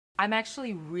I'm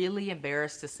actually really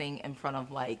embarrassed to sing in front of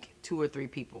like 2 or 3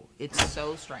 people. It's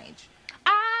so strange.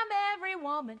 I'm every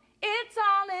woman, it's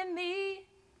all in me.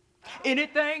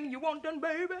 Anything you want done,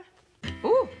 baby.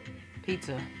 Ooh,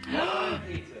 pizza.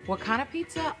 What kind of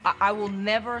pizza? I will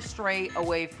never stray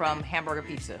away from hamburger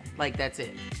pizza. Like, that's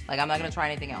it. Like, I'm not gonna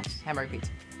try anything else. Hamburger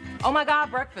pizza. Oh my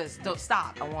God, breakfast. Don't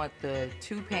stop. I want the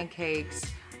 2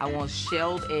 pancakes. I want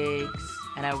shelled eggs.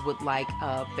 And I would like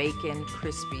a bacon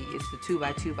crispy. It's the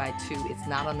 2x2x2. It's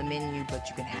not on the menu, but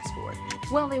you can ask for it.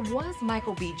 Well, it was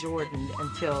Michael B. Jordan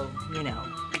until, you know,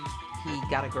 he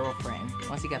got a girlfriend.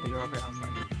 Once he got the girlfriend, I was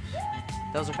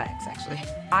like, those are facts, actually.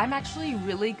 I'm actually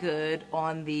really good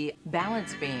on the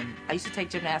balance beam. I used to take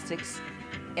gymnastics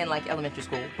in like elementary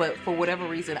school, but for whatever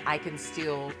reason, I can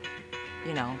still,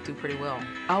 you know, do pretty well.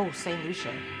 Oh, St.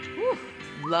 Lucia. Whew.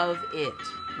 Love it.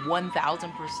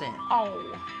 1000%.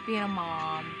 Oh, being a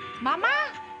mom. Mama!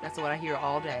 That's what I hear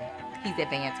all day. He's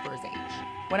advanced for his age.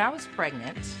 When I was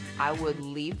pregnant, I would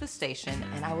leave the station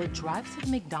and I would drive to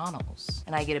McDonald's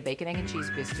and I get a bacon, egg, and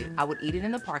cheese biscuit. I would eat it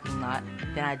in the parking lot.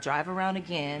 Then I'd drive around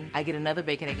again. I get another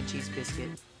bacon, egg, and cheese biscuit.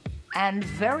 And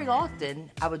very often,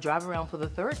 I would drive around for the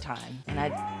 3rd time and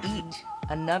I'd eat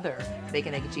another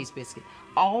bacon, egg, and cheese biscuit.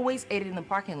 Always ate it in the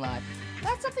parking lot.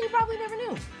 That's something you probably never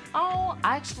knew. Oh,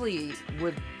 I actually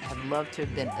would have loved to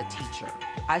have been a teacher.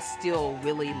 I still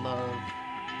really love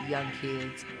young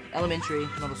kids. Elementary,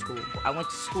 middle school. I went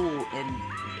to school in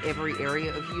every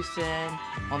area of Houston.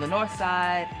 On the north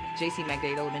side, J.C.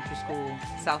 McDade Elementary School,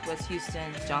 Southwest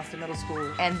Houston, Johnston Middle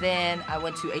School. And then I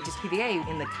went to HSPDA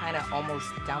in the kind of almost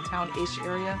downtown-ish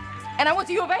area. And I went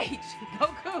to U of H. Go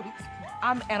Cougs.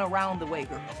 I'm an around the way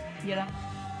girl, you know?